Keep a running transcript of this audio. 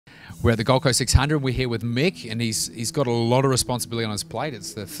We're at the Gold Coast 600. We're here with Mick, and he's got a lot of responsibility on his plate.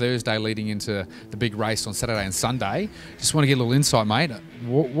 It's the Thursday leading into the big race on Saturday and Sunday. Just want to get a little insight, mate.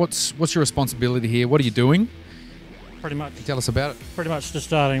 What's your responsibility here? What are you doing? Pretty much. Tell us about it. Pretty much just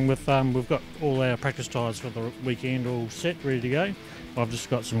starting with, we've got all our practice tyres for the weekend all set, ready to go. I've just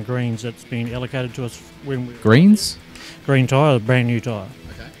got some greens that's been allocated to us. Greens? Green tyre, a brand new tyre.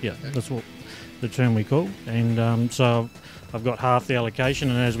 Okay. Yeah, okay. That's what the term we call. And so I've got half the allocation,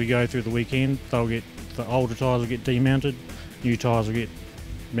 and as we go through the weekend, the older tyres will get demounted, new tyres will get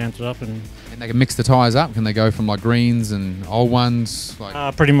mounted up. And they can mix the tyres up? Can they go from like greens and old ones?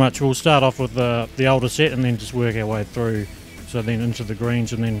 Pretty much. We'll start off with the older set and then just work our way through. So then into the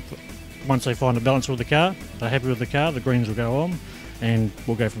greens, and then once they find a balance with the car, they're happy with the car, the greens will go on, and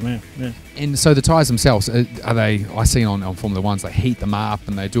we'll go from there. Yeah. And so the tyres themselves, are they? I see on Formula Ones they heat them up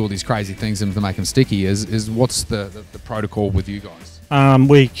and they do all these crazy things to make them sticky. Is what's the protocol with you guys?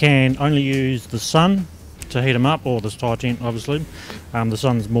 We can only use the sun to heat them up, or the tyre tent, obviously. The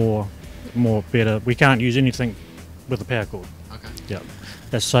sun's more better. We can't use anything with the power cord. Okay. Yeah,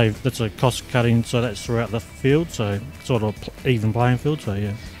 that's safe. That's a cost cutting, so that's throughout the field, so sort of even playing field. So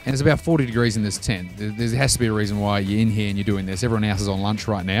yeah. And it's about 40 degrees in this tent. There has to be a reason why you're in here and you're doing this. Everyone else is on lunch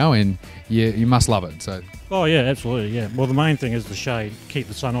right now, and you must love it. So. Oh yeah, absolutely. Yeah. Well, the main thing is the shade. Keep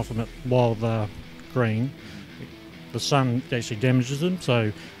the sun off them while they're green. The sun actually damages them,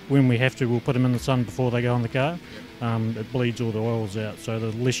 so when we have to, we'll put them in the sun before they go on the car. It bleeds all the oils out, so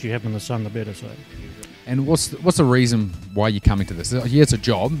the less you have in the sun, the better. So. And what's the reason why you're coming to this? Yeah, it's a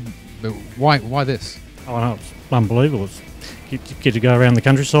job, but why this? Oh no, it's unbelievable. Get to go around the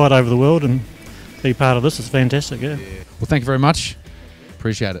countryside, over the world, and be part of this. It's fantastic. Yeah. Well, thank you very much.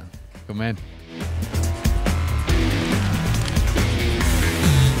 Appreciate it. Good man.